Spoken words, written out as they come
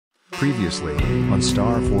Previously, on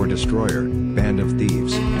Star 4 Destroyer, Band of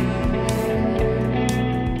Thieves.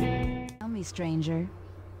 Tell me, stranger,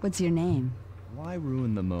 what's your name? Why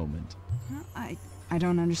ruin the moment? I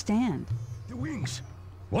don't understand. The wings!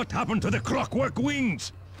 What happened to the Clockwerk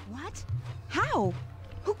wings? What? How?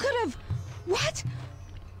 Who could have... What?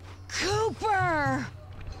 Cooper!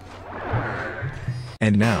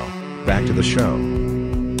 And now, back to the show.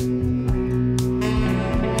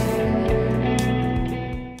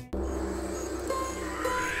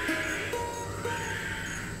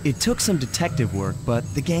 It took some detective work, but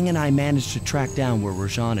the gang and I managed to track down where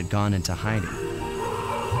Rajan had gone into hiding.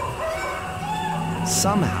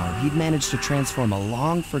 Somehow, he'd managed to transform a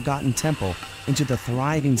long-forgotten temple into the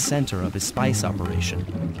thriving center of his spice operation,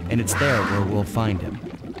 and it's there where we'll find him.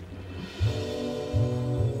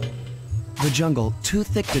 The jungle, too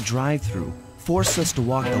thick to drive through, forced us to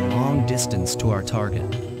walk the long distance to our target.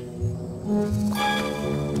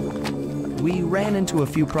 We ran into a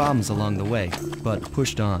few problems along the way, but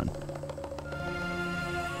pushed on.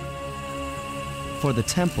 For the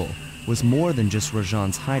temple was more than just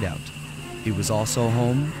Rajan's hideout. It was also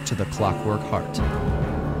home to the Clockwerk Heart.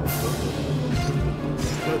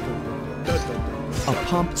 A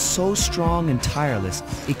pump so strong and tireless,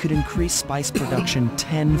 it could increase spice production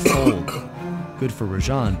tenfold. Good for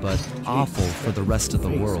Rajan, but awful for the rest of the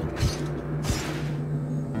world.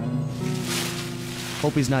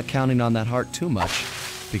 Hope he's not counting on that heart too much,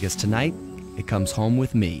 because tonight, it comes home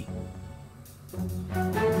with me.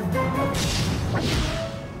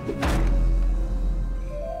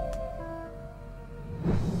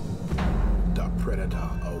 The Predator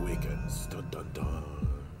awakens. Dun dun dun.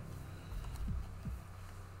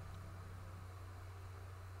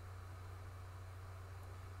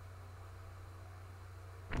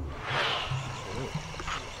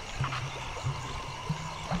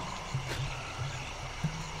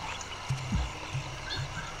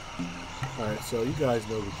 Alright, so you guys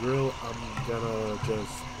know the drill. I'm gonna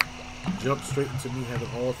just jump straight into me having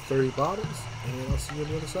all 30 bottles, and I'll see you on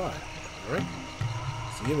the other side. Alright?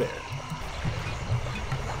 See you there.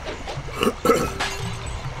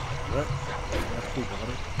 Alright, that's cool,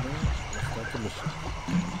 bottle. Now, let's start the mission.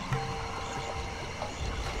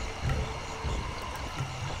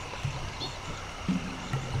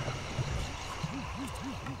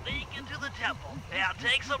 Temple. Now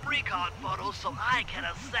take some recon photos so I can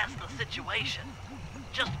assess the situation.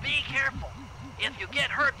 Just be careful. If you get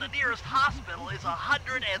hurt, the nearest hospital is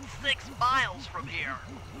 106 miles from here.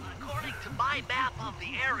 According to my map of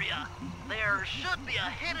the area, there should be a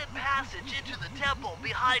hidden passage into the temple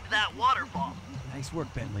behind that waterfall. Nice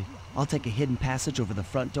work, Bentley. I'll take a hidden passage over the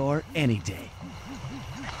front door any day.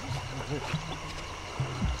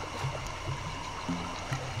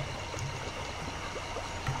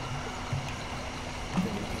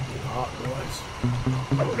 Hot boys.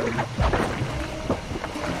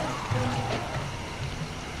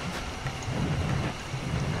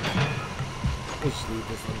 Let's just leave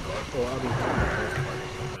this one guard. Oh, I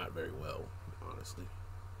mean, not very well, honestly.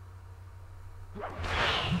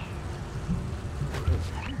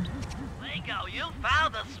 Bingo, you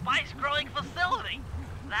found the spice growing facility.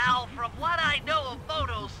 Now, from what I know of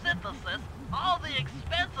photosynthesis, all the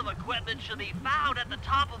expensive equipment should be found at the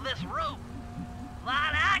top of this room.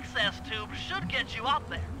 That access tube should get you up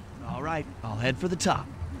there. All right, I'll head for the top.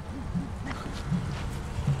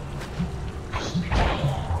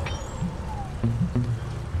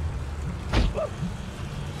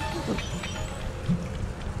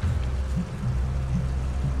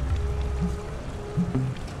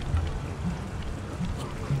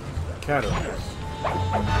 Catalyst.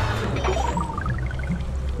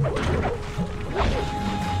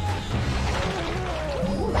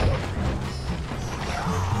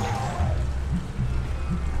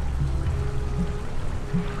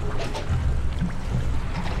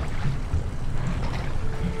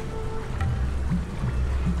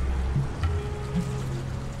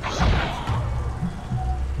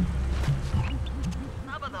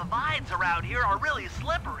 Around here are really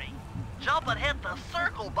slippery. Jump and hit the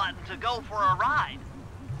circle button to go for a ride.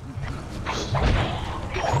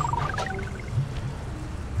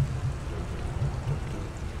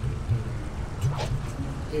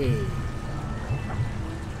 Hey.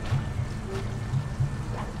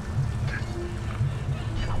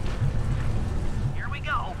 Here we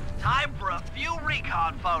go. Time for a few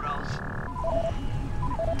recon photos.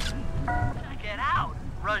 Check it out.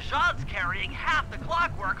 Rajan's carrying half the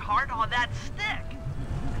Clockwerk heart on that stick.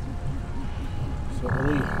 So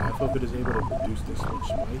only half of it is able to produce this much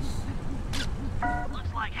spice?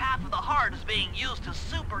 Looks like half of the heart is being used to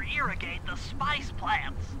super irrigate the spice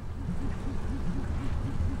plants.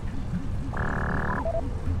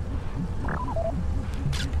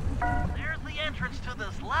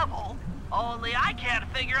 Only I can't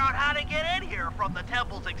figure out how to get in here from the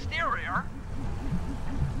temple's exterior.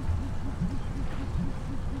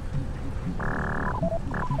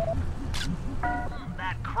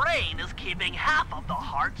 That crane is keeping half of the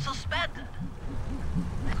heart suspended.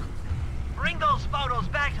 Bring those photos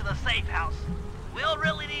back to the safe house. We'll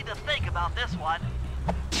really need to think about this one.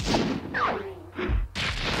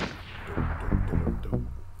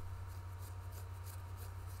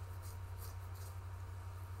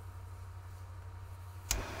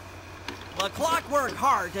 The Clockwerk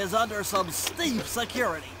heart is under some steep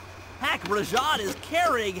security. Heck, Rajan is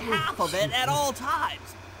carrying half of it at all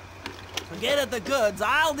times. To get at the goods,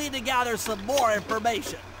 I'll need to gather some more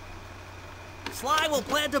information. Sly will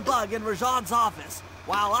plant a bug in Rajan's office,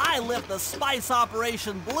 while I lift the spice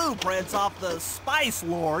operation blueprints off the Spice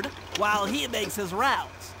Lord while he makes his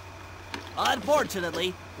rounds.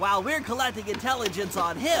 Unfortunately, while we're collecting intelligence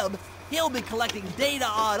on him, he'll be collecting data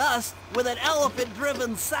on us with an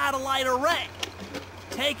elephant-driven satellite array.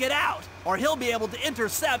 Take it out, or he'll be able to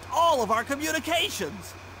intercept all of our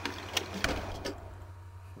communications.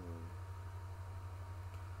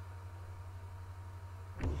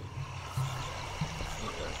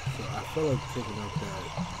 So I feel like taking out the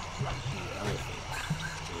elephant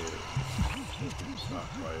is top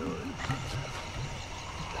priority.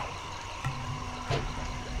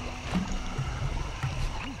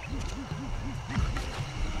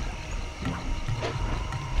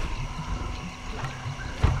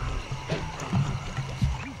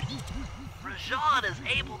 Rajan is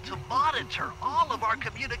able to monitor all of our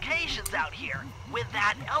communications out here with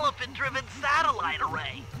that elephant-driven satellite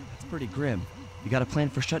array. It's pretty grim. You got a plan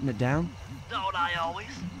for shutting it down? Don't I always?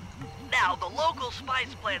 Now, the local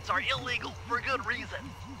spice plants are illegal for good reason.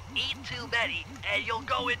 Eat too many, and you'll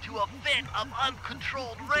go into a fit of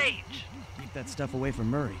uncontrolled rage. Keep that stuff away from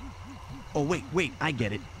Murray. Oh, wait, I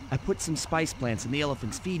get it. I put some spice plants in the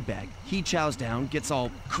elephant's feed bag. He chows down, gets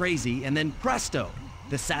all crazy, and then presto!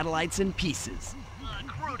 The satellite's in pieces. A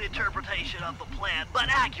crude interpretation of the plan, but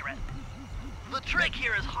accurate. The trick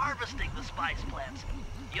here is harvesting the spice plants.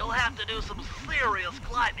 You'll have to do some serious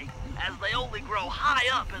climbing, as they only grow high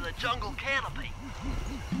up in the jungle canopy.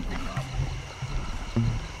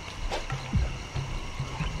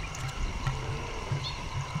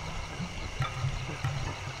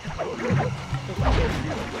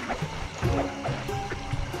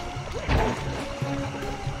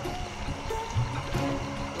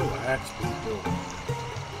 Oh, axe people.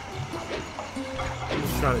 I'm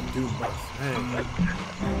just trying to do my thing.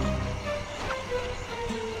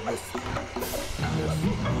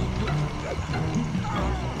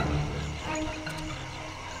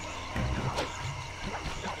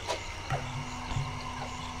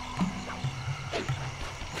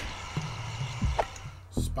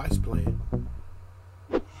 Spice plant.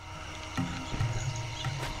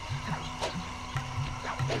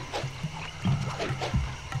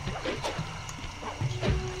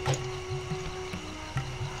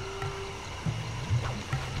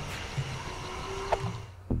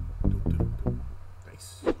 Nice.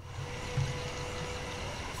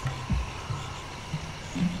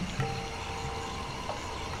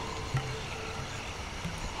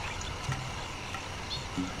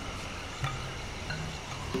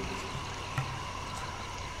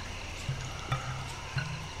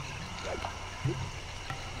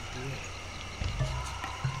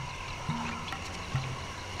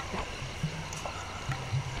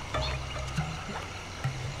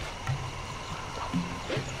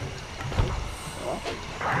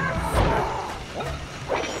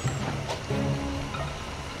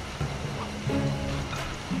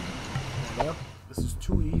 Well, this is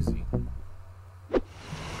too easy.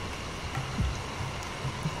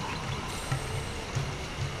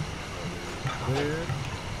 There.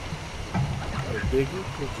 Got a biggie.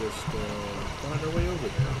 We'll just find our way over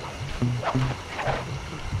there.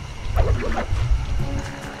 Oh,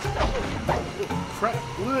 crap.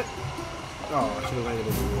 What? Oh, I should have landed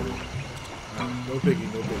in the water. No biggie,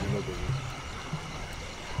 no biggie, no biggie.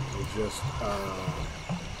 We'll just,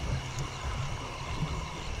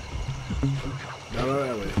 no,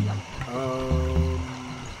 that way.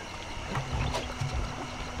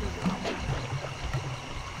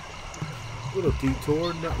 Little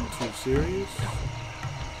detour, nothing too serious.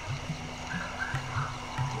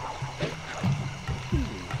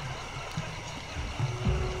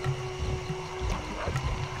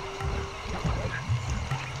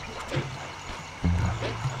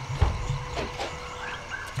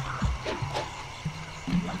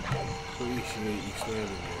 Appreciate you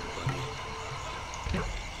standing there, buddy.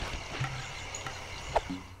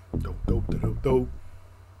 Dope.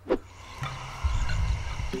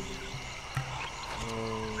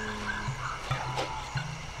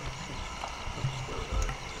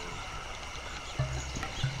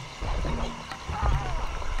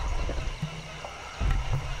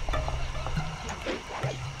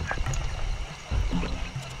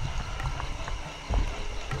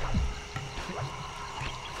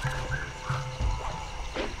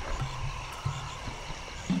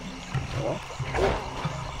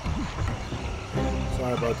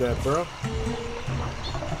 Sorry about that, bro.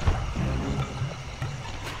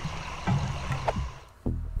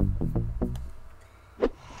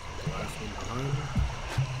 Last one behind me.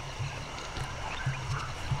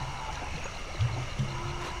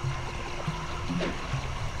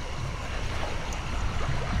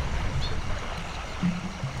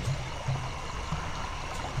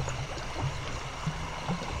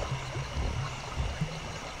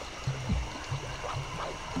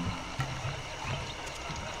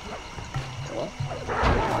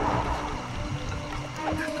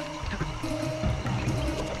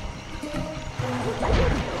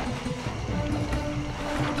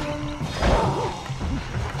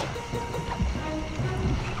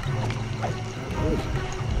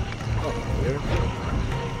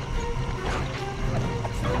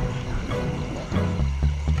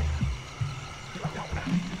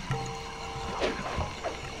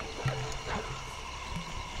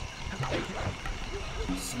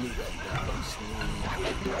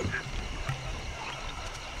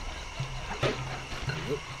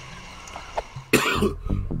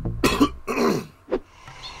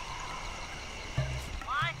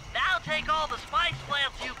 Now take all the spice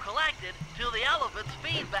plants you collected to the elephant's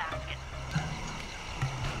feed basket.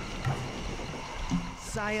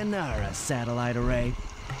 Sayonara, satellite array.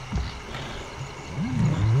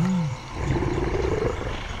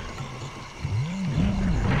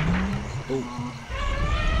 Oh.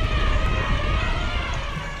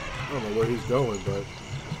 I don't know where he's going, but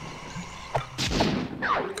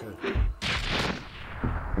okay.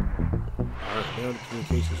 Alright, now the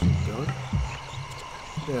communications is done.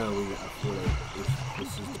 Yeah, I feel like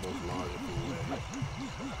this is the most logical way.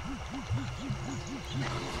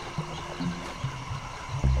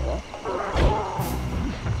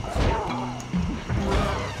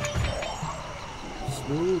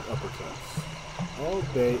 Smooth uppercuts. All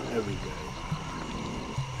day, every day.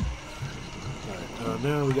 Alright,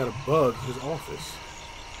 now we gotta bug his office.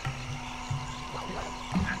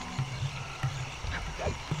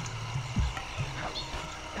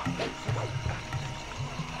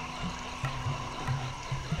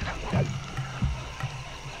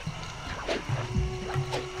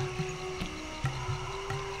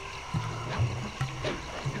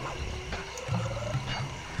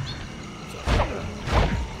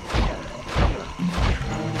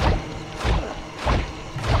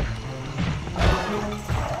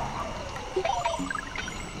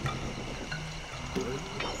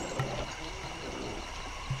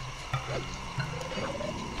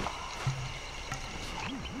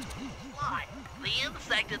 The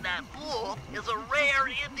insect in that pool is a rare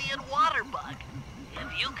Indian water bug.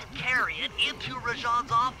 If you can carry it into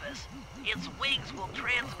Rajan's office, its wings will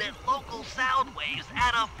transmit local sound waves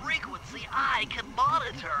at a frequency I can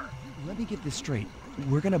monitor. Let me get this straight.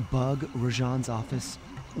 We're gonna bug Rajan's office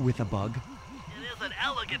with a bug? It is an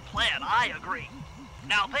elegant plan, I agree.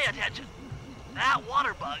 Now pay attention. That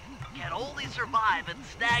water bug can only survive in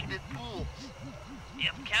stagnant pools.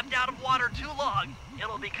 If kept out of water too long,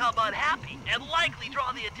 it'll become unhappy and likely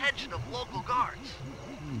draw the attention of local guards.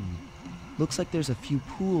 Looks like there's a few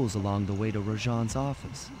pools along the way to Rajan's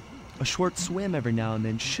office. A short swim every now and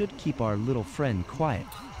then should keep our little friend quiet.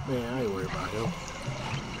 Man, I ain't worried about him.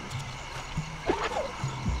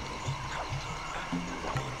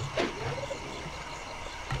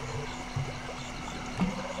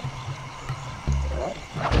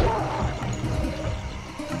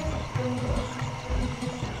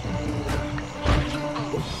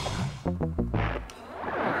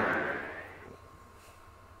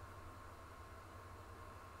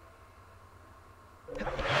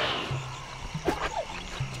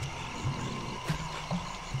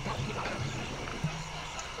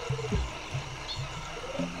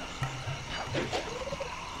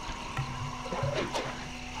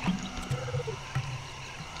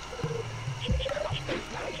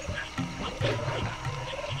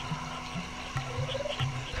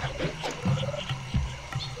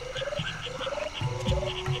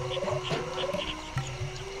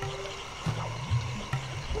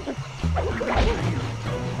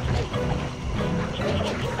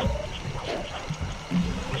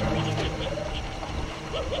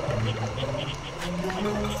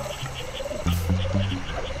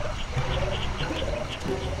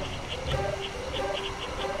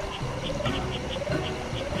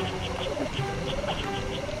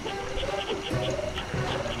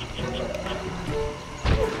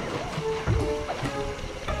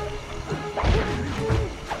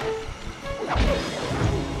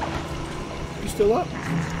 Still up.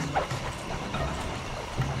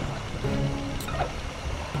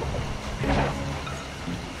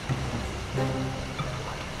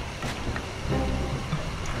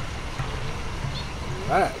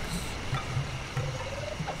 Relax.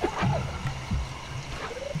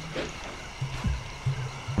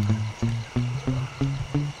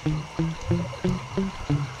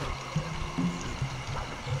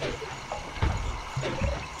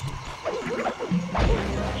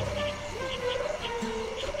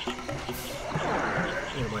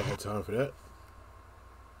 I might have time for that.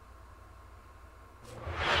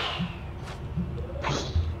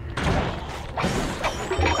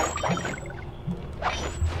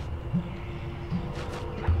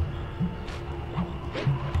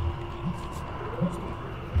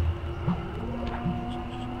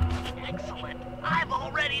 Excellent. I've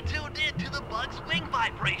already tuned in to the bug's wing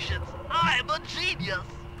vibrations. I'm a genius.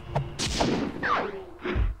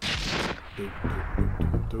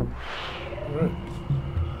 Alright.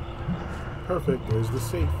 Perfect, there's the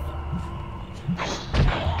safe.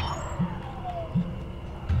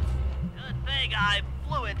 Good thing I'm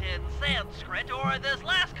fluent in Sanskrit, or this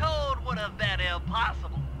last code would have been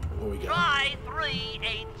impossible. What we got? Try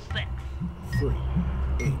 386. 3,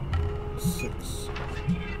 8, 6.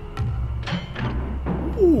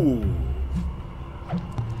 Ooh.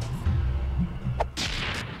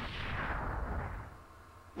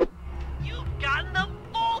 You've gotten the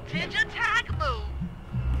voltage attack move.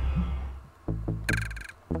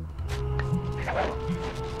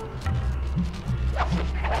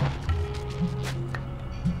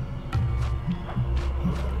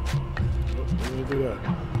 Let me do that.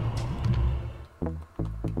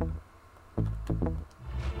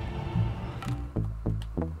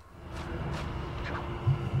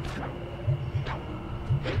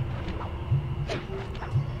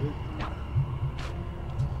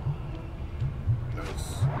 Nice.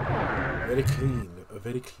 Very clean. A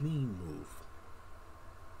very clean move.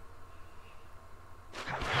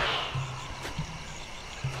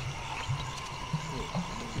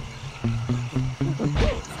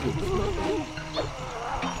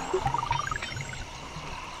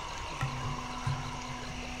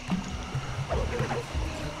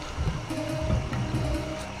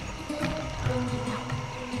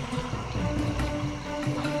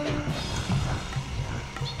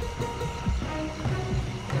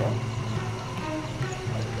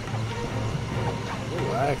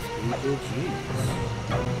 Relax, people. Jeez.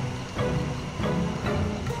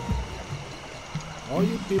 All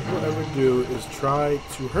you people ever do is try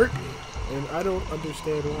to hurt me, and I don't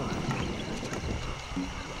understand why.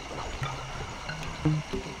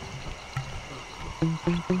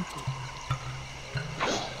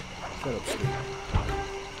 Shut up, Steve.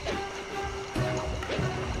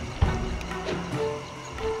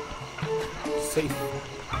 Safe.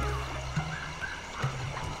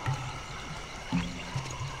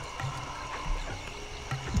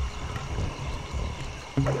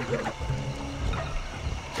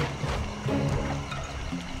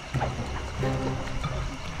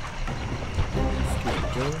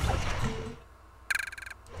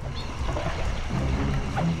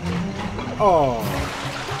 Oh,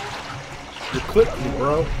 you clipped me,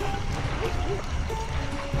 bro.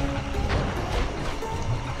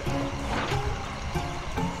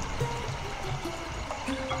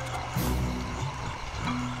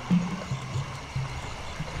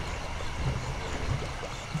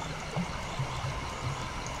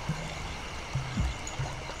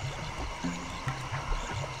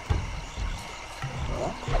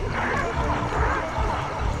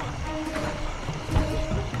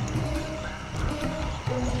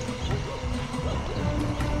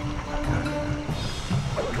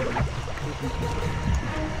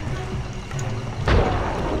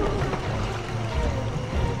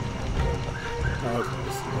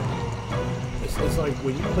 It's like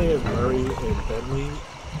when you play as Murray and Bentley,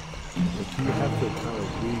 like you have to kind of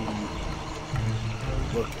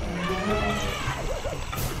look at how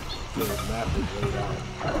the map is laid out.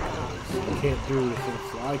 You can't do the things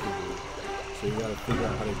Fly can do, so you gotta figure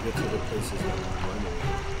out how to get to the places that you're running.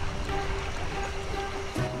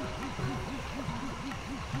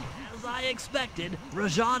 As I expected,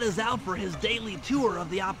 Rajan is out for his daily tour of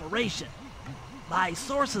the operation. My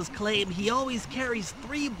sources claim he always carries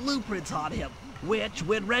 3 blueprints on him, which,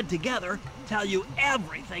 when read together, tell you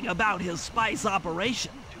everything about his spice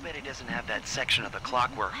operation. Too bad he doesn't have that section of the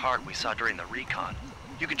Clockwerk heart we saw during the recon.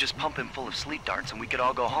 You could just pump him full of sleep darts and we could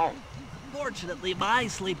all go home. Fortunately, my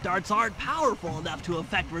sleep darts aren't powerful enough to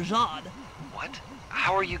affect Rajan. What?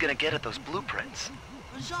 How are you gonna get at those blueprints?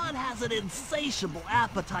 Rajan has an insatiable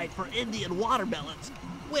appetite for Indian watermelons,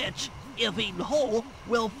 which, if eaten whole,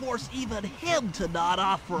 will force even him to nod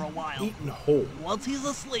off for a while. Eaten whole? Once he's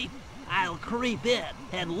asleep, I'll creep in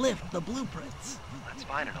and lift the blueprints. That's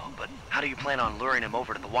fine and all, but how do you plan on luring him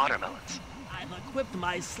over to the watermelons? I I've equipped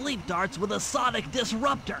my sleep darts with a sonic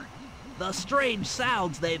disruptor. The strange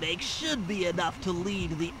sounds they make should be enough to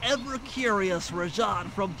lead the ever-curious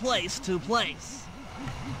Rajan from place to place.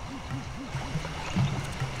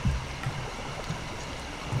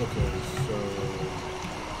 Okay, so...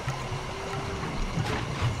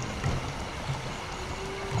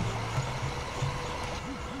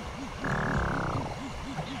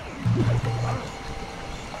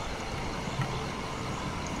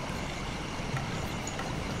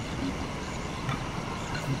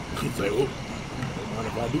 He's like, oh, don't mind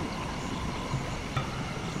if I do.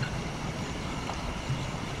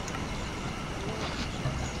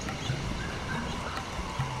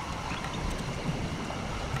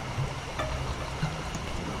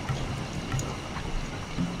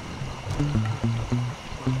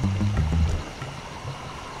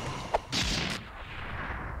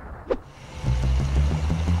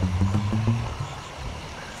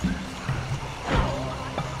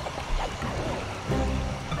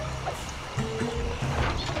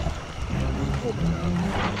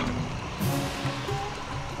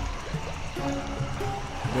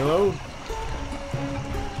 Hello?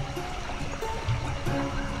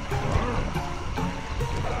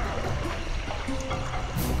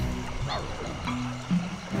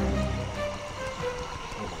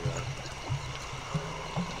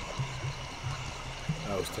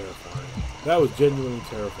 That was terrifying. That was genuinely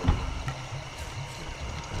terrifying.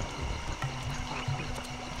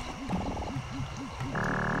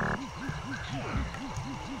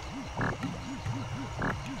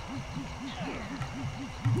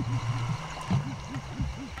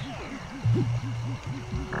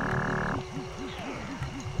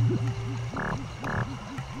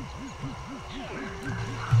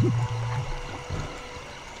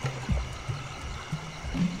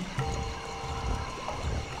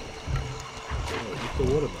 The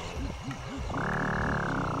watermelon.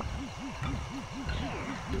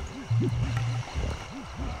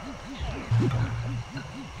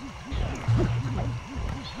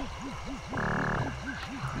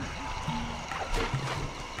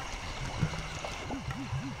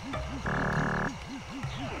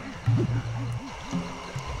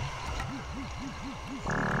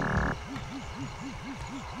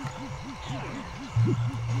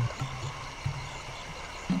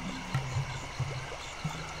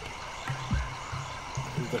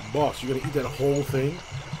 That boss, you're gonna eat that whole thing?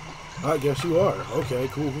 I guess you are. Okay,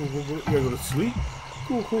 cool, cool, cool, cool. You're gonna go to sleep?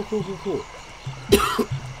 Cool, cool, cool, cool, cool.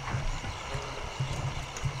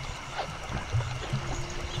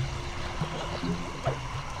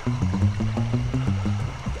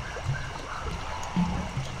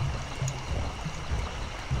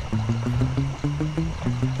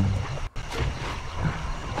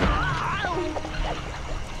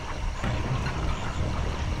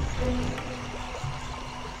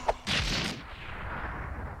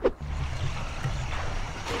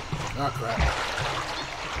 Ah, crap.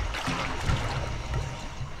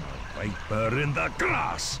 Viper in the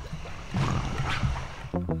grass.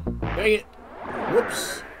 Dang it.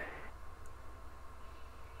 Whoops.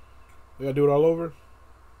 We gotta do it all over?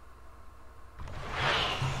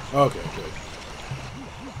 Okay, good.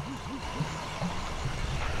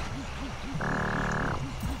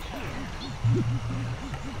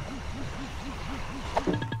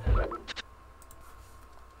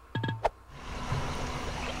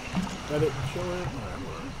 Got it chilling.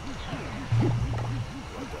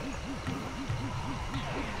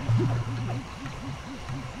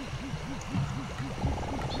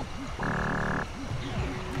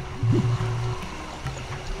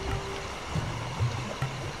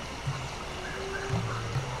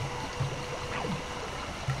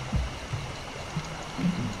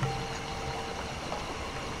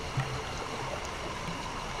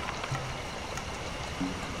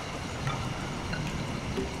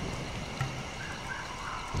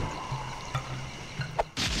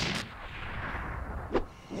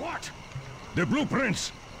 What? The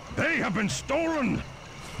blueprints! They have been stolen!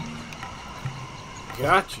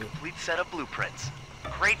 Gotcha. Complete set of blueprints.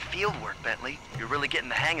 Great field work, Bentley. You're really getting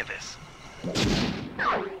the hang of this.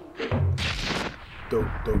 Dope,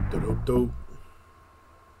 dope, dope, dope, dope.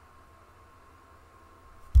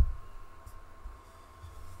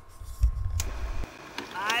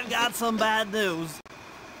 I've got some bad news.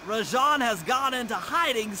 Rajan has gone into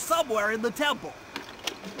hiding somewhere in the temple.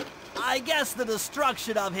 I guess the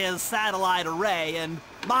destruction of his satellite array and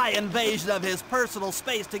my invasion of his personal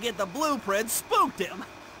space to get the blueprints spooked him.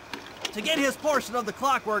 To get his portion of the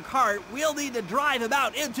Clockwerk heart, we'll need to drive him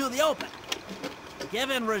out into the open.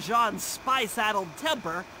 Given Rajan's spy-saddled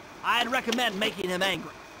temper, I'd recommend making him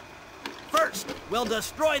angry. First, we'll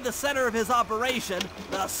destroy the center of his operation,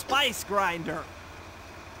 the spice grinder.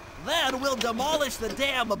 Then we'll demolish the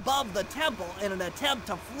dam above the temple in an attempt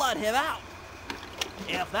to flood him out.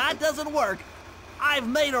 If that doesn't work, I've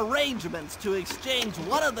made arrangements to exchange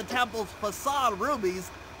one of the temple's facade rubies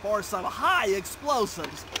for some high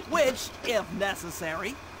explosives, which, if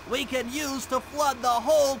necessary, we can use to flood the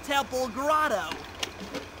whole temple grotto.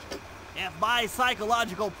 If my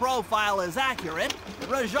psychological profile is accurate,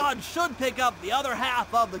 Rajan should pick up the other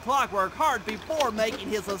half of the Clockwerk heart before making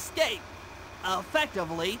his escape,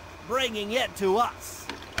 effectively bringing it to us.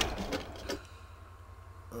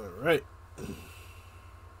 All right.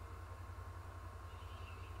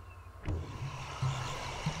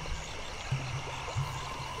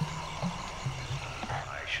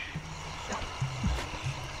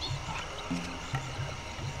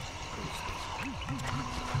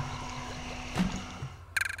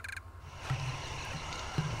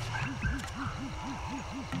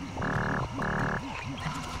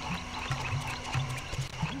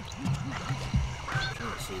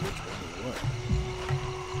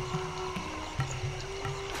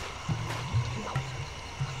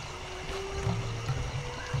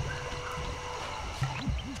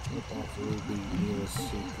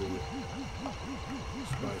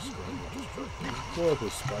 Pull up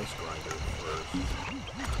his spice grinder first.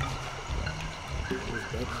 Where's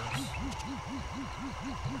bedrooms?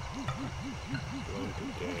 Go to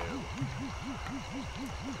the dam.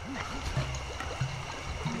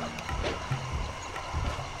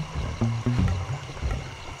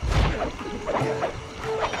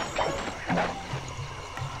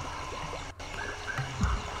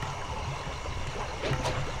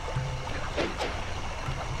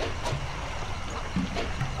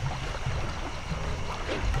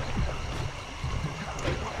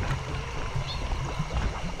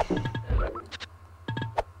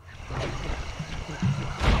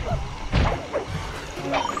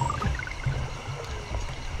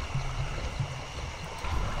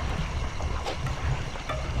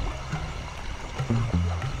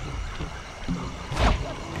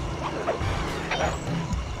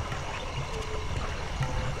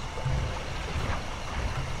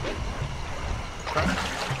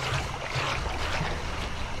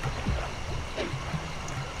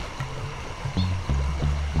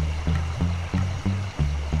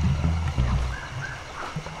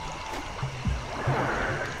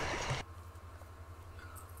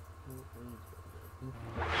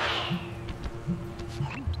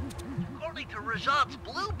 According to Rajan's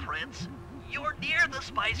blueprints, you're near the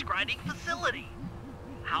spice grinding facility.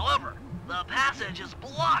 However, the passage is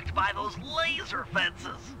blocked by those laser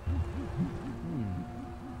fences.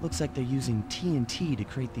 Looks like they're using TNT to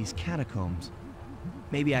create these catacombs.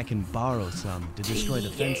 Maybe I can borrow some to destroy the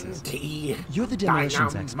fences. You're the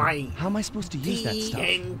demolitions expert. How am I supposed to use that stuff?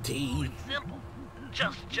 It's simple.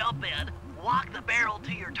 Just jump in, walk the barrel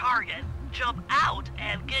to your target, jump out,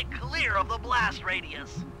 and get clear of the blast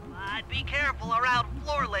radius. I'd be careful around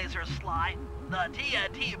floor lasers, Sly. The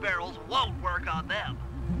TNT barrels won't work on them.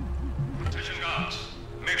 Attention guards,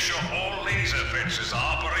 make sure all laser fences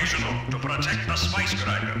are operational to protect the spice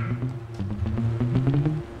grinder.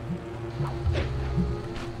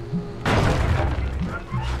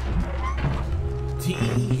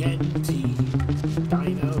 TNT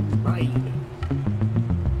dynamite.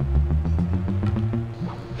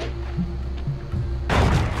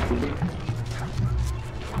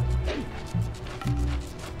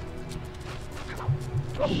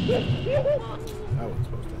 That was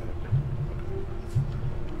supposed to happen.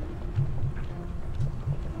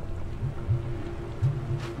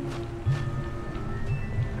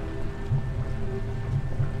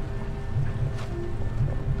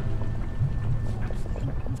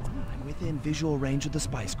 I'm within visual range of the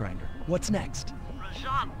spice grinder. What's next?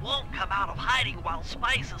 Rajan won't come out of hiding while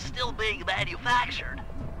spice is still being manufactured.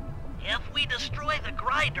 If we destroy the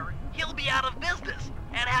grinder, he'll be out of business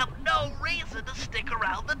and have no reason to stick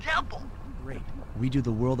around the temple. Great. We do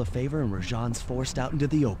the world a favor and Rajan's forced out into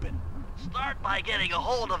the open. Start by getting a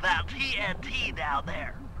hold of that TNT down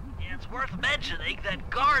there. It's worth mentioning that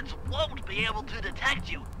guards won't be able to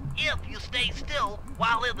detect you if you stay still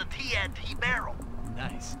while in the TNT barrel.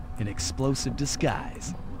 Nice. An explosive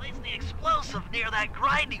disguise. Place the explosive near that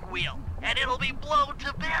grinding wheel, and it'll be blown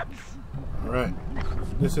to bits. Alright.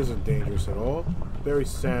 This isn't dangerous at all. Very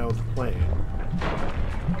sound plan.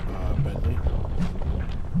 Bentley.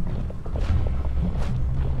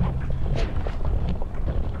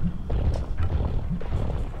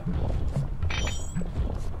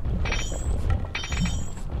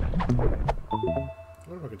 I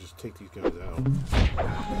wonder if I could just take these guys out.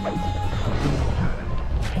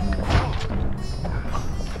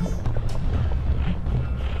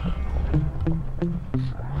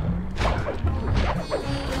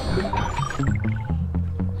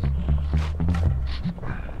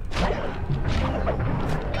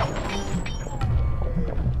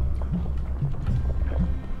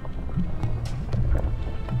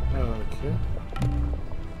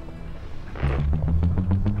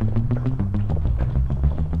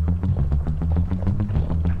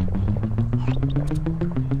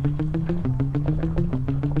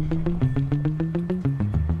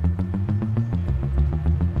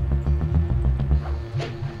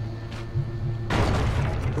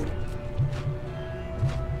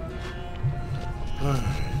 So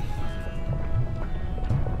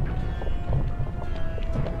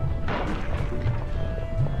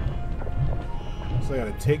I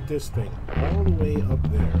gotta take this thing all the way up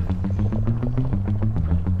there.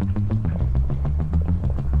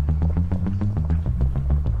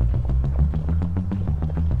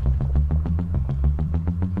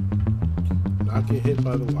 Not get hit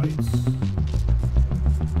by the lights.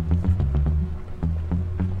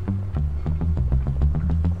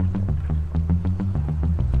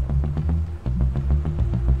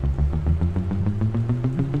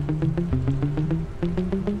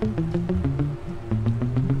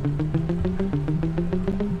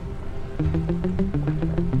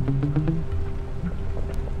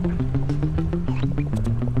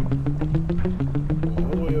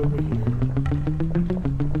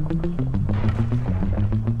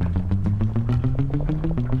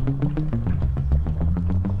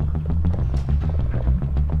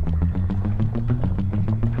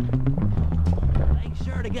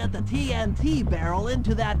 Get the TNT barrel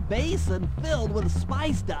into that basin filled with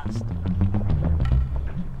spice dust.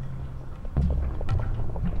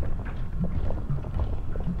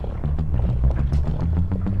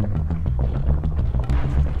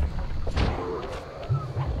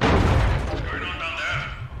 What's going on down there?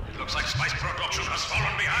 It looks like spice production has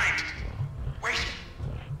fallen behind. Wait,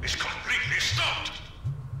 it's completely stopped.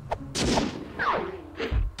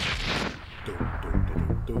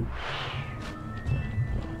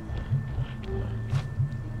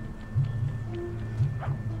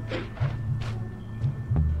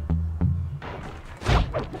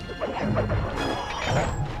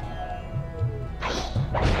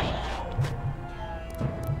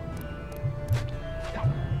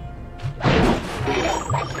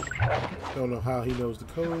 Don't know how he knows the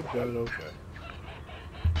code, but okay.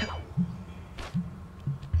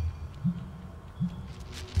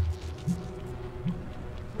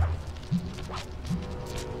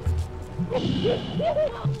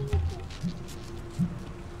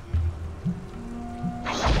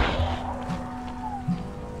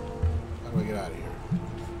 How do I get out of here?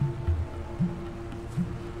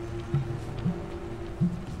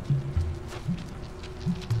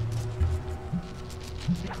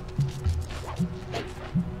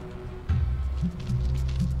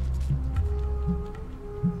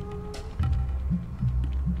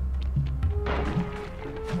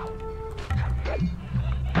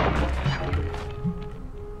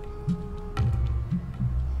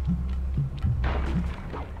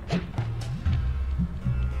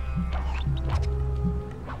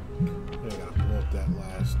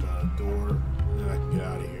 Door, and then I can get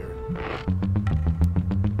out of here.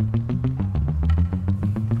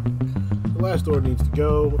 The last door needs to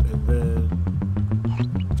go, and then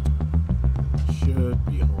should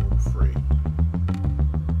be home free.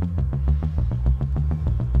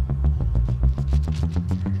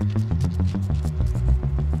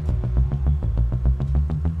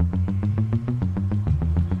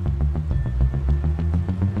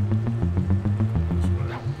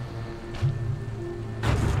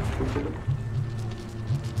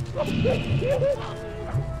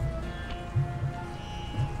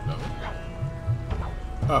 No.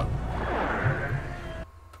 Oh.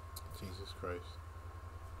 Jesus Christ.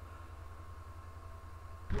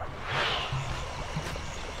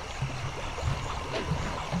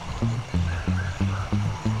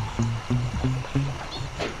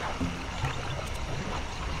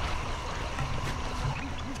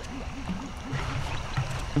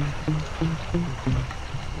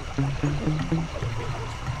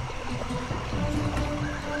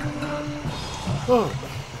 Oh.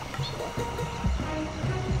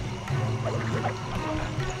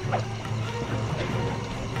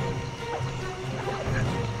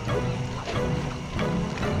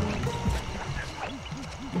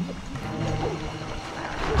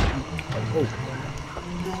 Oh.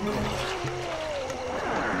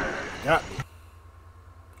 Got me.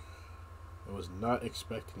 I was not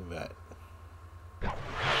expecting that.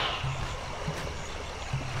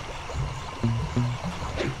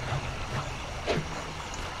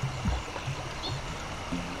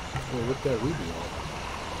 Well, look that ruby on.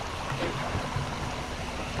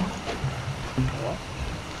 What?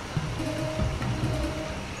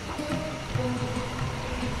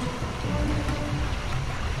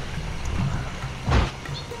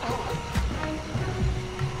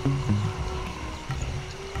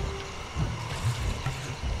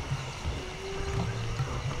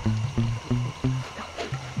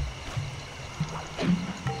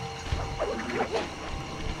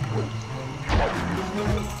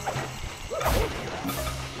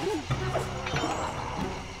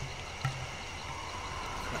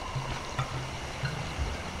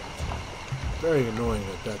 Very annoying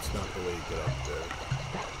that that's not the way you get up there.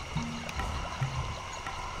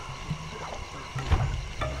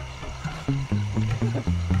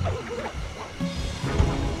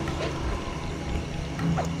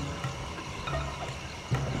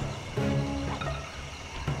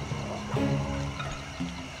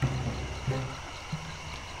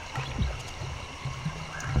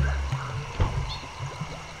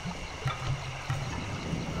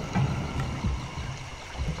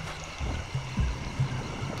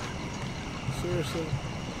 Seriously?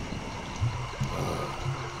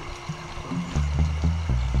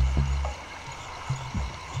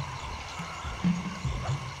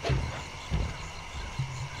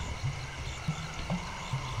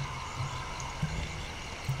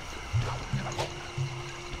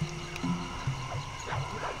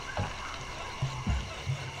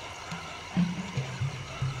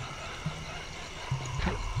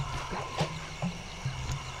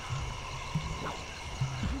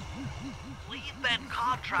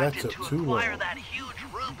 Contracted to acquire that huge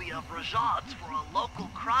ruby of Rajan's for a local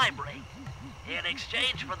crime ring. In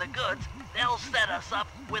exchange for the goods, they'll set us up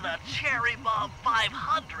with a cherry bomb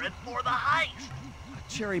 500 for the heist. A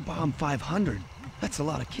cherry bomb 500? That's a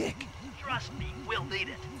lot of kick. Trust me, we'll need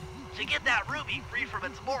it. To get that ruby free from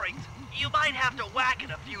its moorings, you might have to whack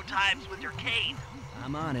it a few times with your cane.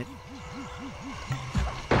 I'm on it.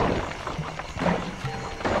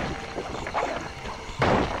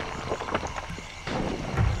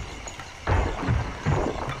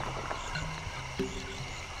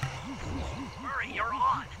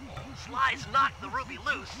 Sly's knocked the ruby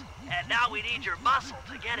loose, and now we need your muscle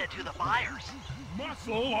to get it to the buyers.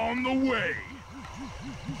 Muscle on the way.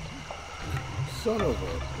 Son of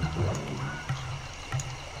a...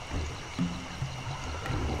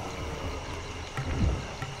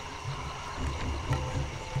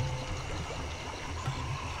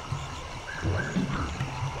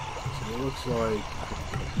 So it looks like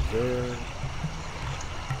there...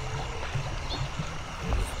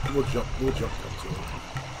 We'll jump up to it.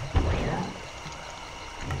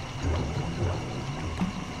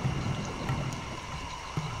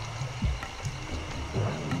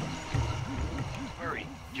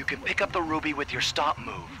 You can pick up the ruby with your stop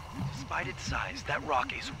move. Despite its size, that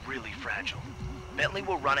rock is really fragile. Bentley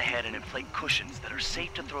will run ahead and inflate cushions that are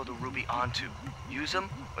safe to throw the ruby onto. Use them,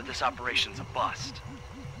 or this operation's a bust.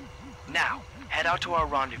 Now, head out to our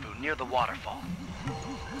rendezvous near the waterfall.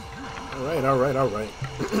 Alright.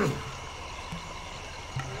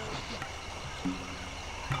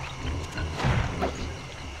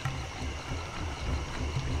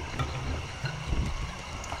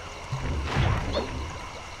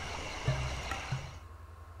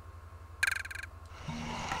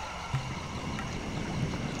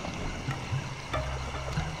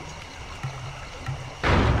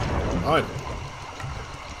 On.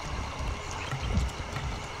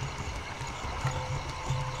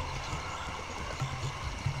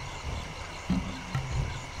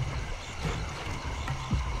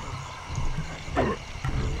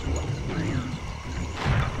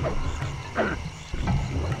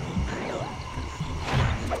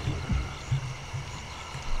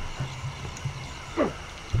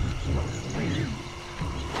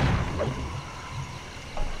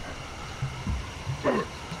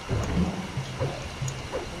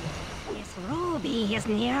 Is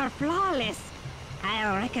near flawless.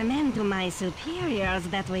 I'll recommend to my superiors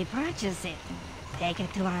that we purchase it, take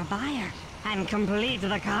it to our buyer, and complete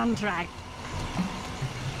the contract.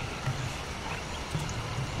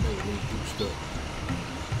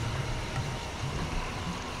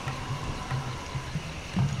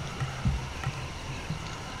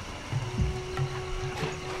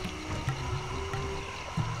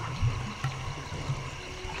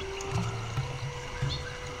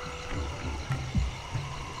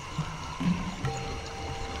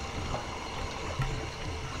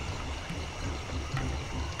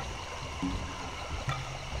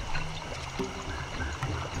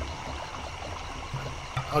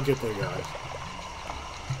 I'll get there, guys.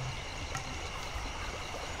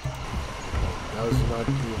 That was not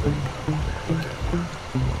even... Okay.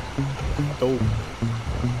 Dope.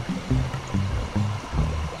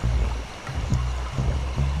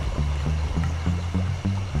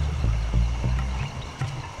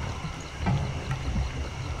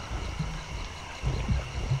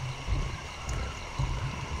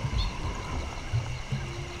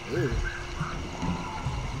 Ooh.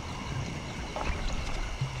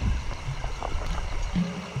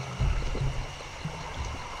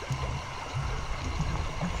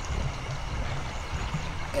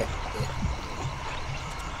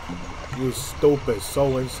 You stupid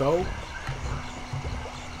so-and-so.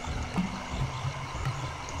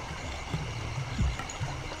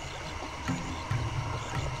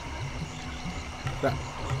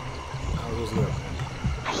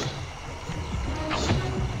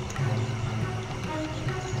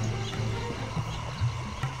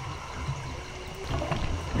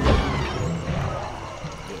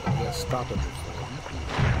 stopping this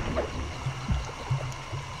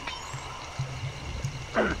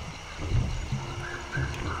How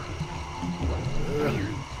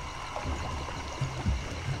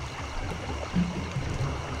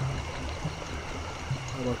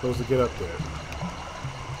am I supposed to get up there?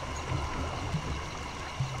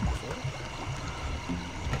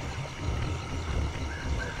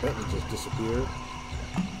 Bentley just disappeared.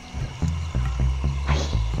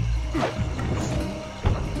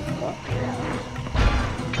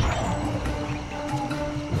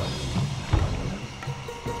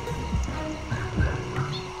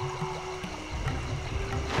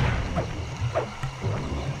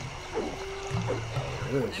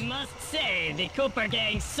 I must say, the Cooper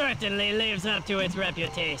gang certainly lives up to its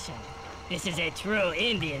reputation. This is a true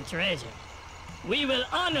Indian treasure. We will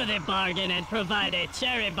honor the bargain and provide a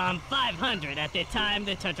cherry bomb 500 at the time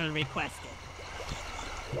the turtle requested.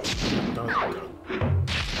 Dun, dun.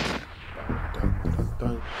 Dun, dun,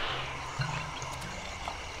 dun.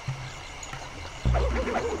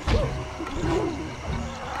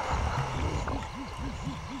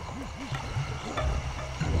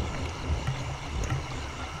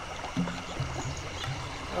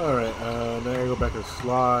 Alright, now I go back and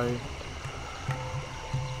slide.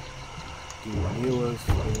 Do Neela's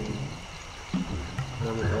thing. And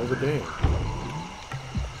then we'll roll the dam.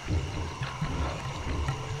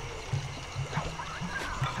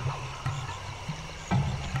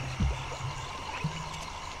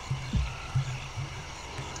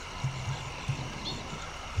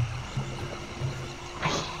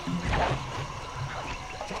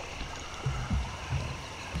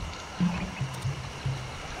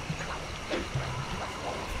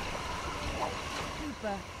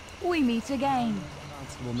 We meet again.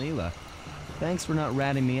 Constable Neela, thanks for not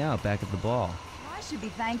ratting me out back at the ball. I should be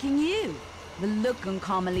thanking you. The look on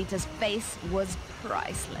Carmelita's face was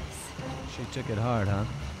priceless. She took it hard, huh?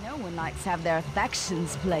 No one likes to have their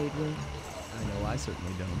affections played with. I know I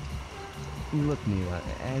certainly don't. Look, Neela,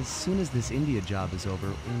 as soon as this India job is over,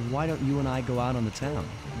 why don't you and I go out on the town?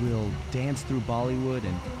 We'll dance through Bollywood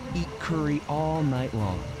and eat curry all night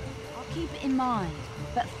long. I'll keep it in mind.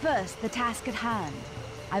 But first, the task at hand.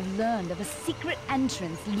 I've learned of a secret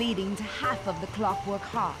entrance leading to half of the Clockwerk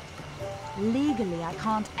heart. Legally, I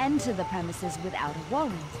can't enter the premises without a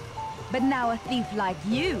warrant. But now a thief like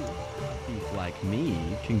you... A thief like me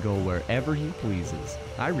can go wherever he pleases.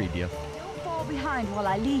 I read you. Don't fall behind while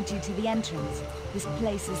I lead you to the entrance. This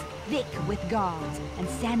place is thick with guards, and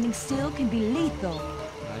standing still can be lethal.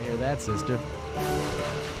 I hear that, sister.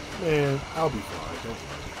 Man, I'll be fine, don't worry.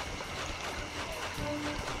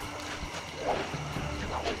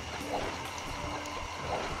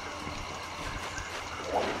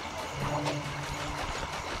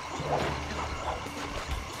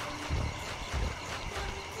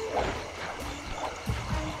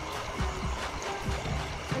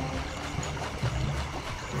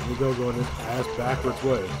 We go going this ass backwards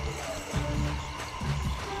way.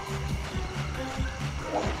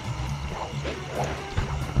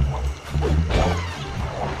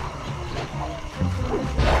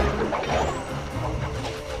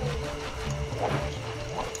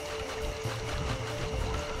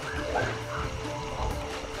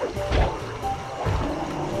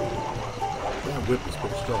 That whip is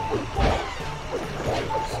pretty strong.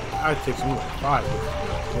 It takes me like 5 whips.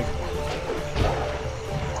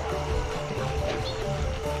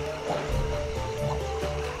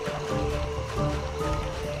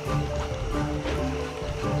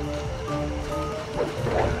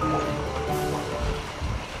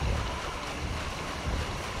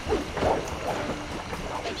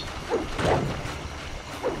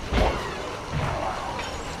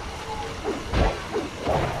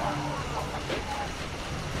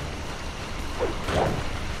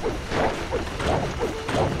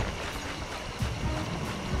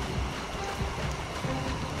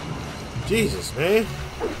 Jesus, man.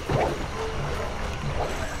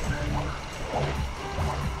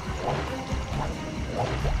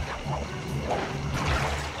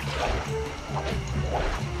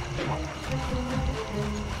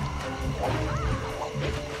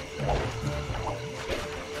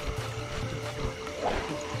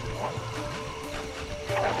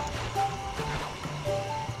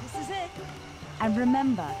 This is it. And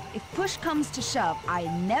remember, if push comes to shove, I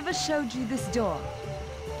never showed you this door.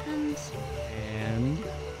 And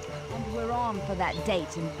we're on for that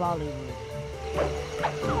date in Bollywood.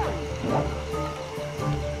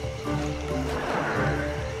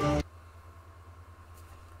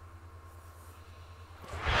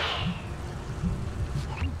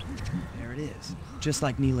 There it is, just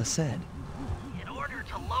like Neela said. In order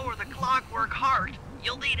to lower the Clockwerk heart,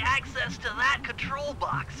 You'll need access to that control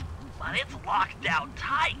box, but it's locked down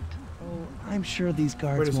tight. Oh, I'm sure these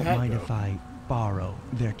Where guards does won't Hat mind go? if I borrow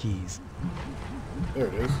their keys. There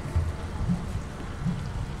it is.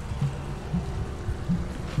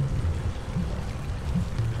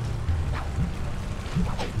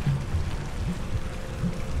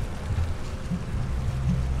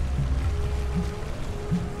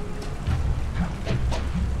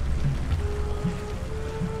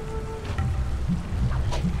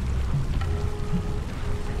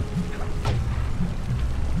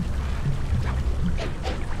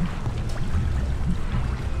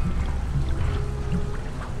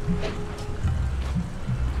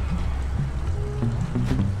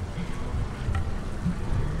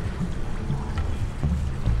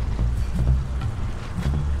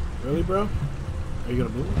 Really, bro? Are you gonna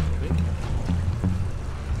move? Thank you.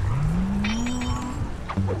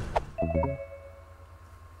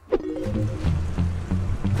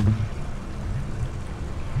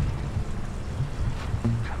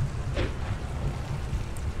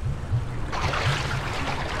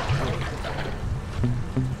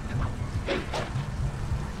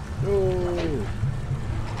 No.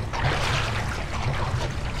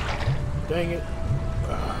 Dang it.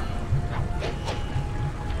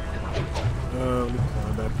 Let me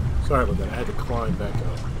climb back. Sorry about that. I had to climb back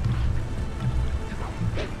up.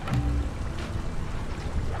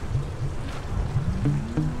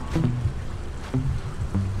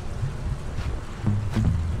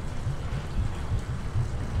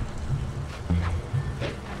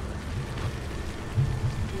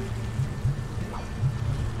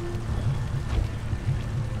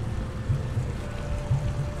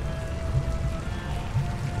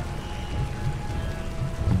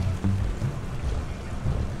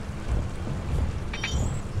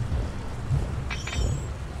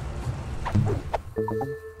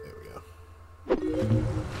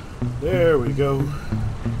 There we go.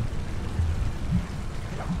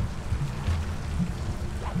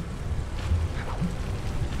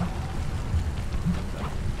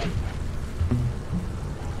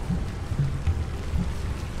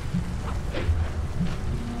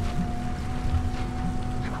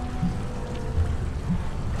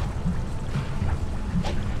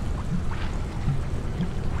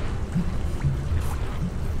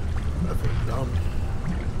 Nothing dumb.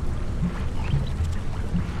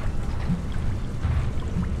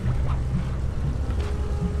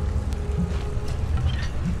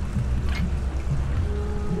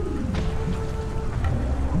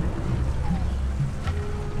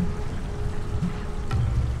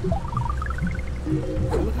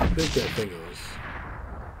 Look how big that thing is.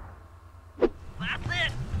 That's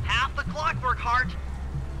it. Half the Clockwerk heart.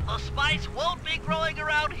 The spice won't be growing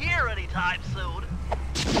around here anytime soon.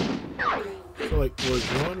 So like,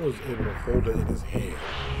 Rajan was able to hold it in his hand.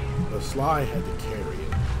 The Sly had to carry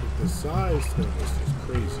it. The size thing is just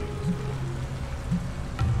crazy.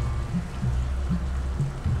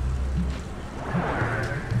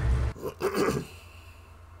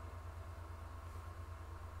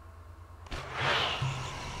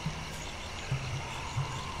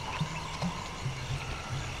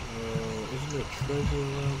 Isn't there treasure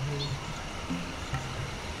around here?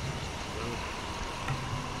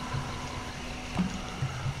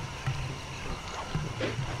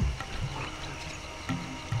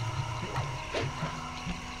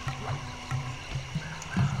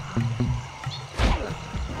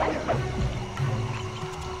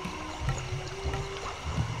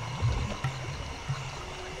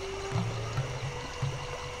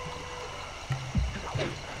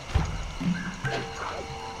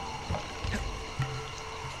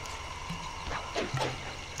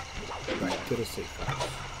 Back to the safe house.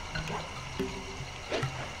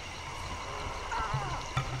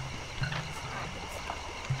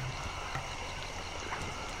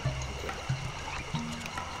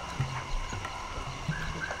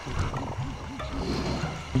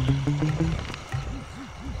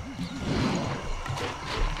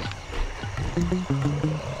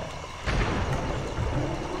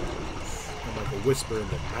 I'm like a whisper in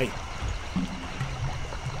the night.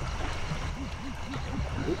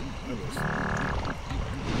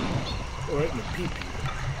 Right in the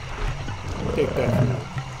pee-pee. Take that for you.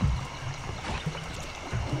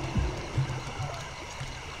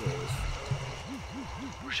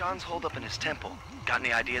 Rajan's holed up in his temple. Got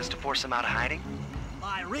any ideas to force him out of hiding?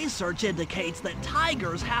 My research indicates that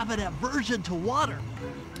tigers have an aversion to water.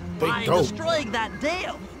 They By don't. destroying that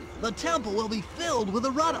dam, the temple will be filled with a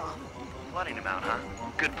runoff. Flooding him out, huh?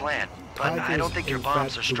 Good plan. But I Tigers, don't think your in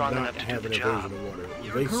bombs fact, are strong do not enough to do have the an job. aversion to water.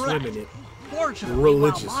 You're They correct. swim in it. Unfortunately, while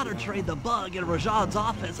Religiously. monitoring the bug in Rajan's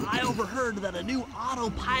office, I overheard that a new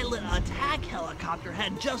autopilot attack helicopter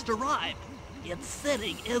had just arrived. It's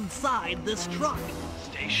sitting inside this truck.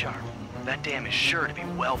 Stay sharp. That dam is sure to be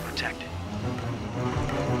well protected.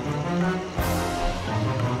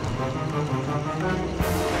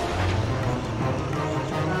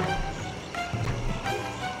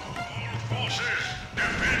 Forces,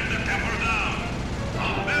 defend the temple down.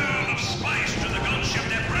 A barrel of spice to the gunship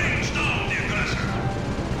that brings down the aggressor.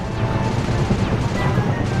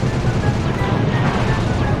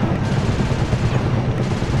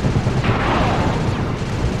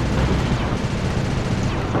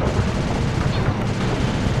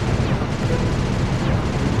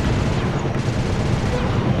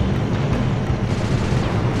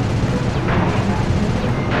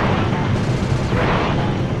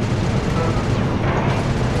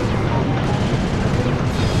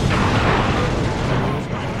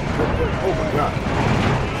 Oh my god.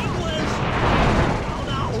 Oh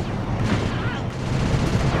no!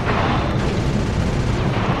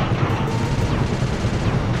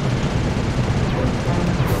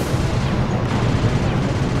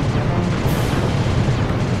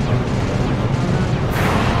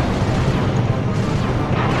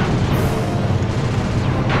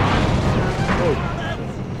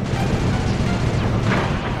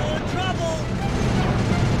 We're in trouble!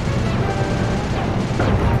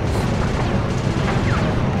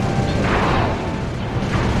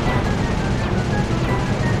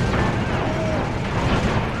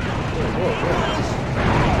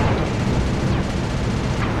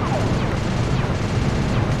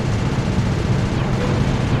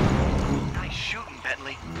 Nice shooting,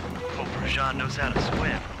 Bentley. Hope Rajan knows how to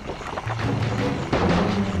swim.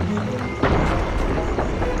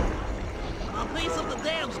 A piece of the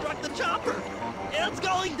dam struck the chopper! It's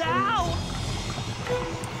going down!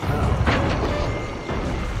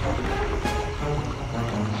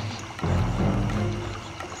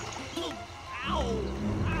 Ow!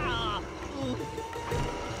 Ah! Ooh.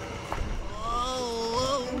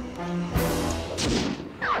 Oh!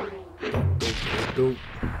 Dope.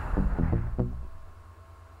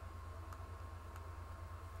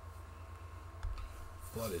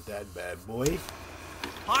 Flooded that bad boy.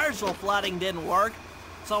 Partial flooding didn't work,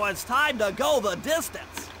 so it's time to go the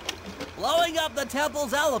distance. Blowing up the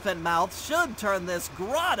temple's elephant mouth should turn this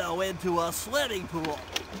grotto into a swimming pool.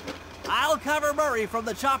 I'll cover Murray from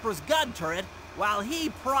the chopper's gun turret while he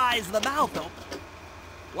pries the mouth open.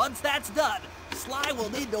 Once that's done, Sly will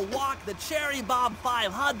need to walk the Cherry Bomb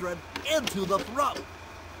 500 into the throat.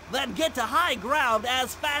 Then get to high ground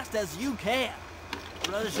as fast as you can.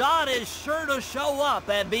 Rajan is sure to show up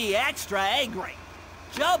and be extra angry.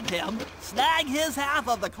 Jump him, snag his half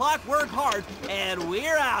of the Clockwerk heart, and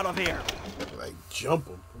we're out of here. Like, jump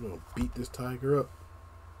him. I'm gonna beat this tiger up.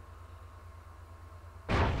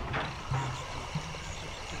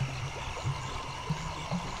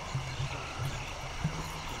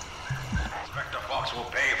 Inspector Fox will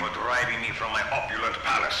pay for driving me from my opulent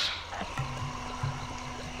palace.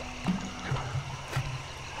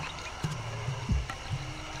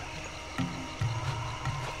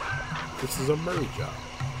 This is a Murray job.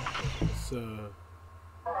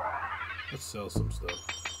 Let's sell some stuff.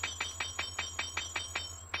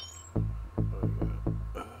 Oh, yeah.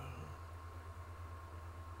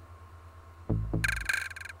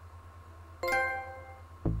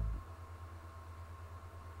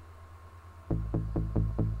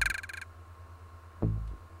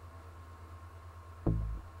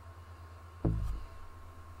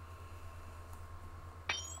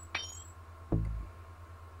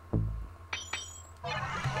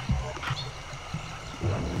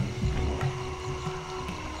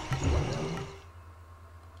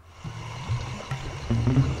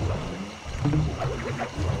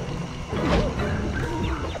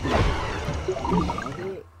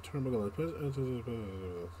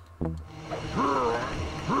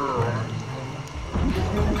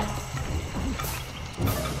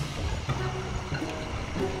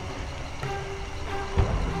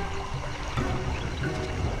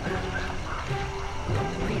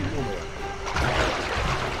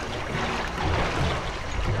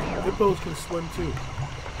 Hippos can swim too.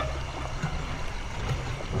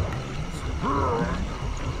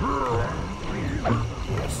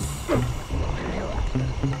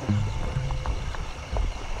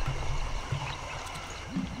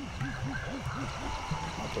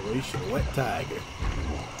 Operation Wet Tiger.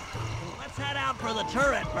 Let's head out for the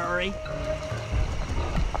turret, Murray.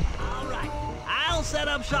 All right. I'll set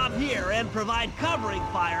up shop here and provide covering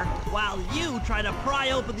fire while you try to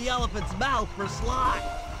pry open the elephant's mouth for Sly.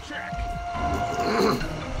 Check.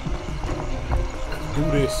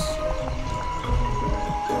 do this.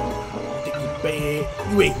 You think you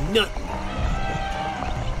bad? You ain't nothing.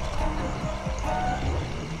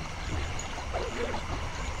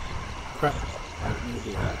 Crap.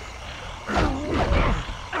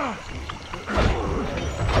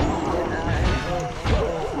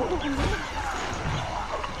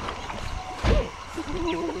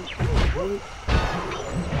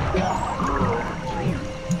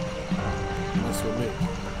 That's what me.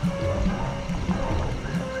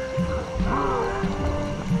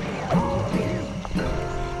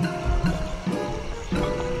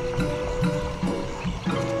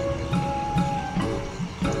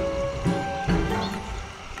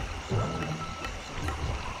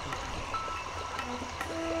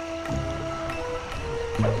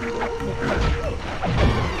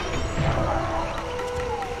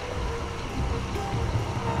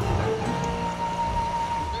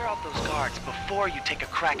 Clear out those guards before you take a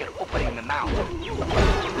crack at opening the mouth.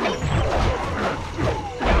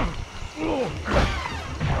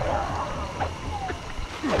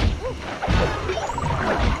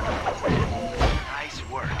 Nice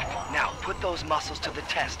work. Now put those muscles to the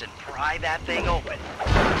test and pry that thing open.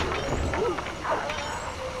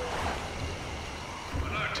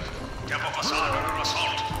 Alert! Temple facade under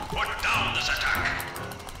assault. Put down this attack.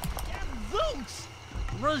 Zooks!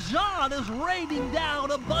 Rajan is raining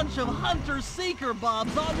down a bunch of hunter-seeker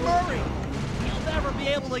bombs on Murray. He'll never be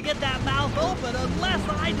able to get that mouth open unless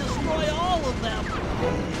I destroy all of them.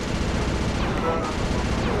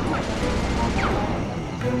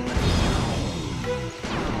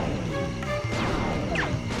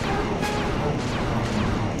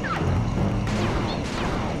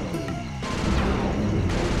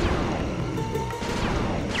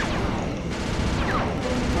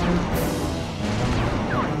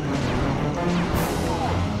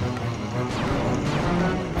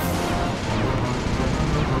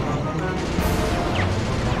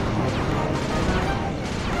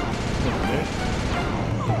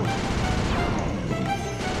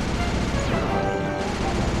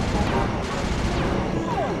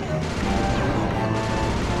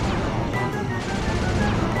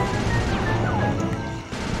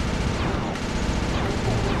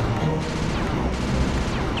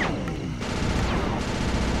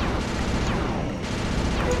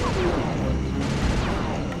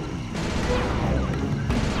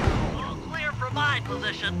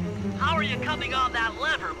 Position. How are you coming on that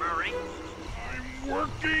lever, Murray? I'm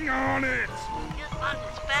working on it. Hit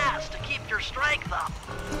buttons fast to keep your strength up.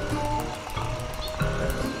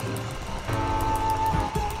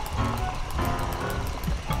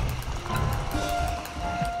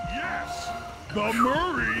 Yes, the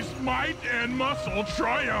Murray's might and muscle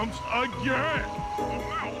triumphs again. The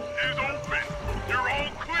mouth is open. You're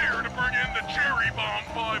all clear to bring in the Cherry Bomb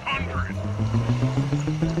 500.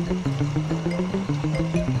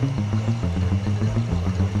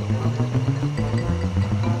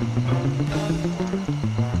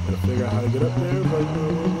 Figure out how to get up there, but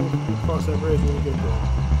we'll cross that bridge when we get there.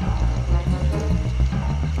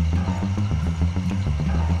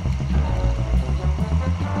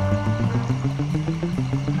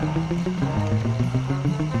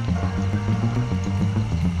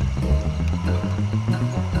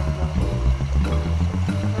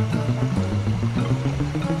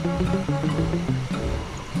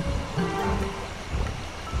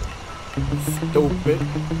 Stupid.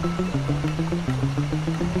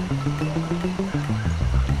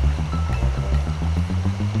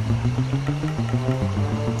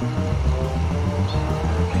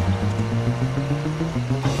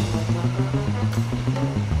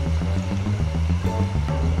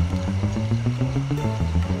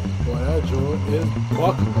 Is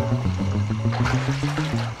buckling.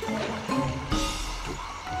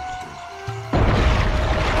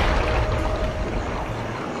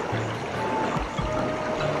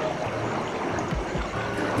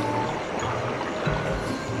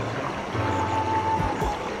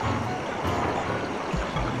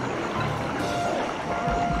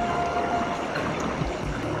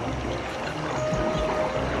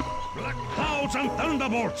 Black clouds and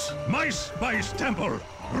thunderbolts! My spice temple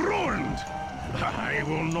ruined! I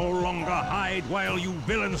will no longer hide while you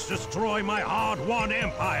villains destroy my hard-won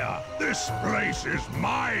empire. This place is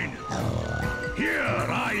mine. Here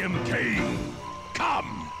I am king.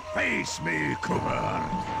 Come, face me, Cooper.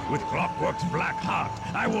 With Clockwerk's black heart,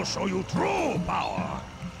 I will show you true power.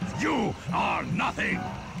 You are nothing.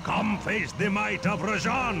 Come face the might of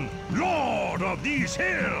Rajan, lord of these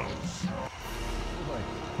hills.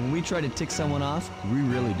 When we try to tick someone off, we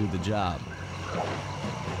really do the job.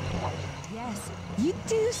 Yes, you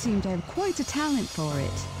do seem to have quite a talent for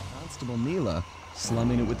it. Constable Mila,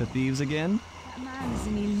 Slumming it with the thieves again? That man is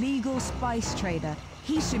an illegal spice trader.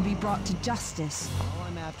 He should be brought to justice. All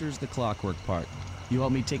I'm after is the clockwork part. You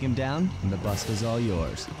help me take him down, and the bust is all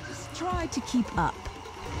yours. Just try to keep up.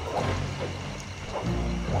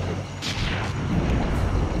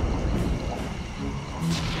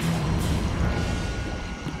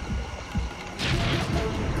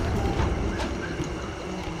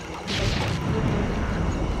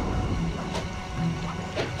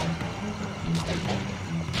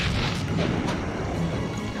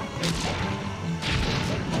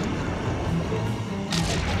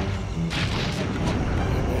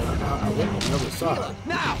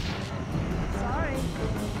 Now! Sorry.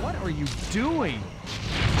 What are you doing?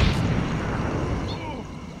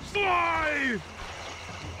 Sly!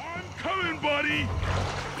 I'm coming, buddy!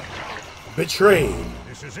 Betrayed.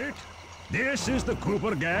 This is it? This is the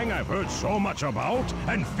Cooper gang I've heard so much about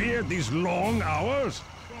and feared these long hours?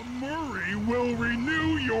 The Murray will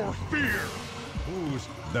renew your fear. Who's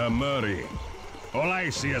the Murray? All I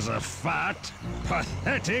see is a fat,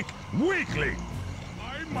 pathetic weakling.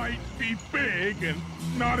 I might be big and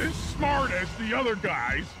not as smart as the other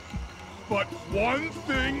guys, but one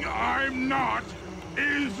thing I'm not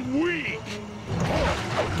is weak.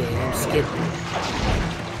 Damn, skip.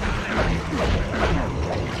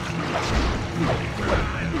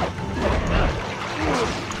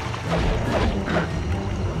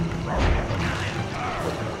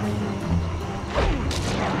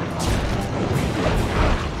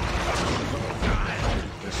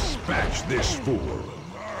 Dispatch this fool.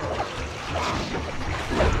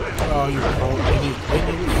 Oh, you call any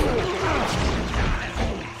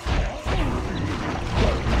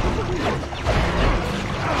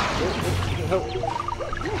help.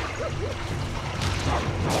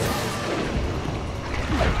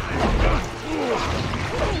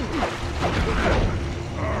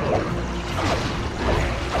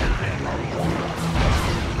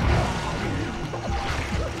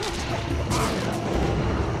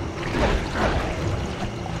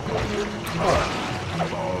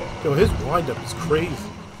 Yo, his windup is crazy.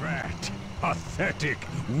 Fat, pathetic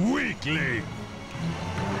weakling.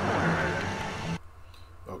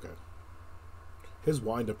 Okay. His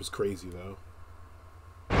windup is crazy though.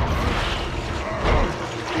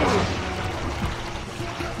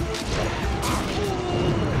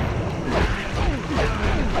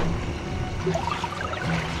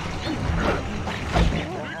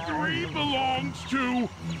 Victory belongs to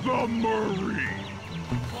the Murray.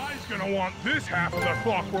 Sly's gonna want this half of the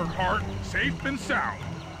Clockwerk heart safe and sound.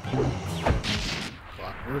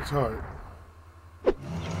 Clockwerk's heart.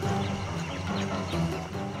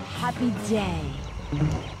 Happy day.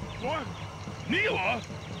 What? Neela?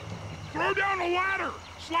 Throw down a ladder!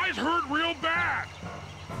 Sly's hurt real bad!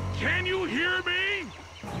 Can you hear me?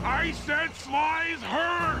 I said Sly's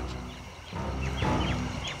hurt!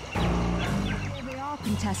 Here they are,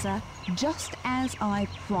 Contessa. Just as I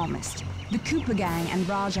promised. The Cooper gang and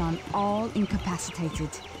Rajan all incapacitated.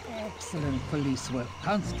 Excellent police work,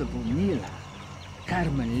 Constable Neela.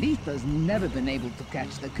 Carmelita's never been able to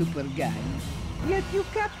catch the Cooper gang. Yet you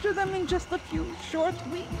capture them in just a few short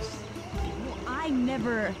weeks. I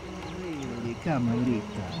never... Really, Carmelita.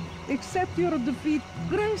 Accept your defeat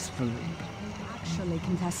gracefully. Actually,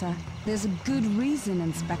 Contessa, there's a good reason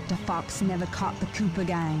Inspector Fox never caught the Cooper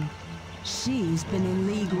gang. She's been in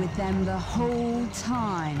league with them the whole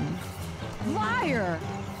time. Liar!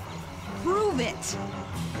 Prove it!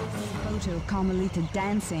 Photo of Carmelita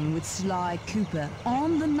dancing with Sly Cooper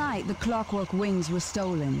on the night the Clockwerk wings were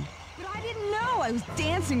stolen. But I didn't know I was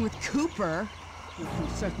dancing with Cooper. You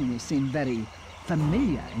certainly seem very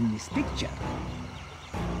familiar in this picture.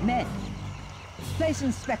 Men, place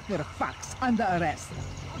Inspector Fox under arrest.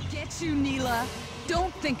 I'll get you, Neela.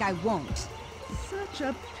 Don't think I won't. Such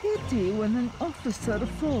a pity when an officer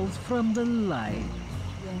falls from the line.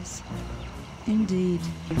 Yes, indeed.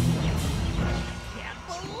 Can't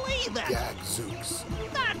believe it! Gadzooks.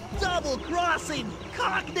 That double-crossing,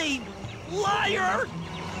 cockney liar!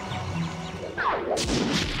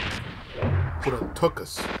 Could have took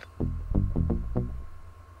us.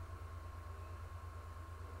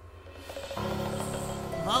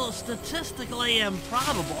 Though statistically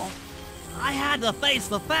improbable, I had to face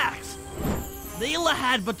the facts. Neela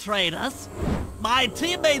had betrayed us, my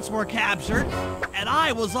teammates were captured, and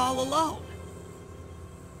I was all alone.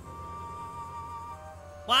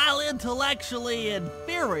 While intellectually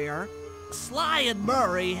inferior, Sly and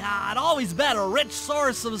Murray had always been a rich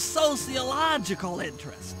source of sociological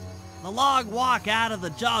interest. The long walk out of the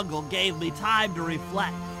jungle gave me time to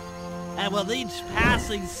reflect, and with each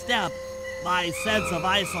passing step, my sense of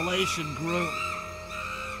isolation grew.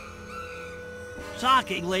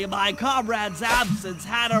 Shockingly, my comrade's absence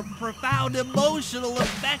had a profound emotional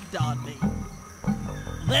effect on me.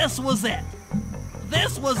 This was it.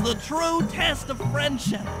 This was the true test of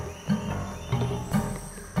friendship.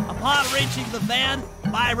 Upon reaching the van,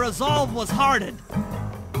 my resolve was hardened.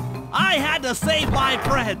 I had to save my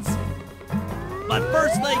friends. But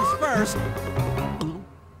first things first,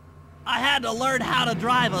 I had to learn how to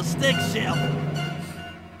drive a stick shift.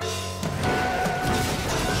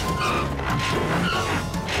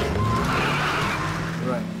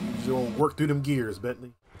 Right, you just gonna work through them gears,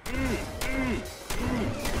 Bentley.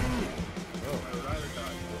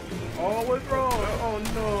 Oh, what's wrong? Oh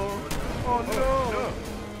no. Oh no.